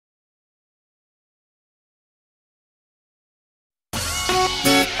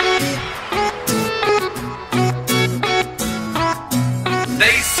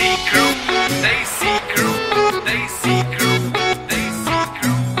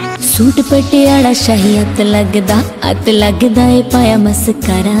Suit Patiala शाही अत लगदा ए पाया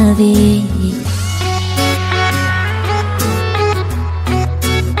मस्करा वे।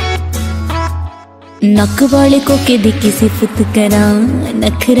 नक वाले कोके दी की सिफत करा,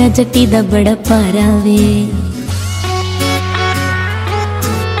 नखरा जट्टी दा बड़ा पारा वे।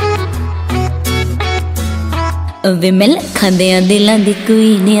 वे मैं लखां दियां दिलां दी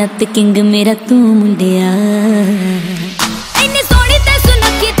कोई ने अत किंग मेरा तू मुंडिया।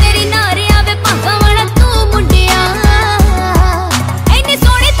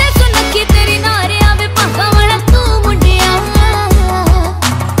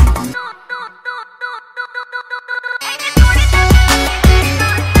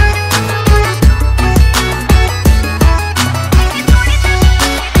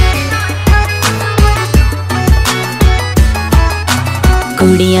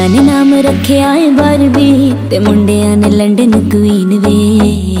 कुड़ियां ने नाम रखे आए बारबी ते मुंडियां ने लंडन क्वीन वे।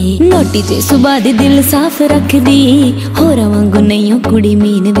 नोटी चे सुबह दी दिल साफ रख दी, होरा वांगू नहीं कुड़ी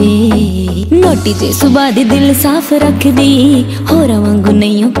मीन वे। नोटी चे सुबह दी दिल साफ रख दी, होरा वांगू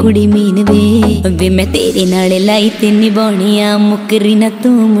नहीं कुड़ी मीन वे। वे मैं तेरे नाले लाई ते निभाउणियां, मुकरी ना तू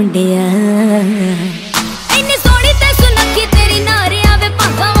मुंडिया।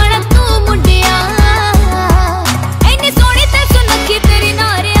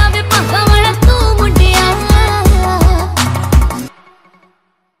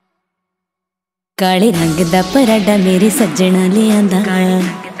 काले रंग दा पराडा मेरे सज्जना ले आंदा,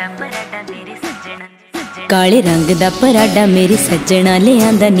 काले रंग दा पराडा मेरे सज्जना ले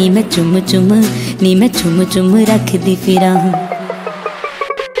आंदा। नी मैं चुम चुम रखदी फिरां,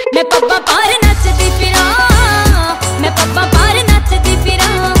 मैं पप्पा पार नचदी फिरां, मैं पप्पा पार नचदी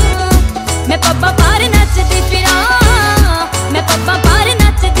फिरां, मैं पप्पा पार नचदी फिरां, मैं पप्पा पार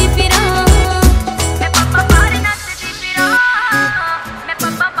नचदी फिरां, मैं पप्पा पार नचदी फिरां, मैं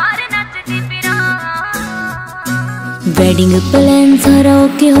पप्पा पार नचदी फिरां। वेडिंग प्लान सारा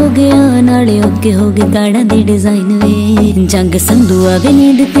ओके हो गया, नाले ओके हो गए गाड़ा दी डिजाइन वे। जंग संधू आवे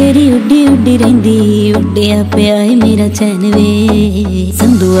नींद तेरी उड्डी उड्डी रहिंदी, उड्डिया पिया है मेरा चैन वे।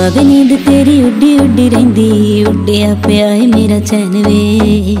 संधू आवे नींद तेरी उड्डी उड्डी रहिंदी, उड्डिया पिया है मेरा चैन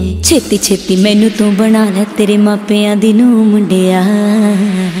वे। छेती छेती मैनू तू बना लै तेरे मापियां दी नूं मुंडिया।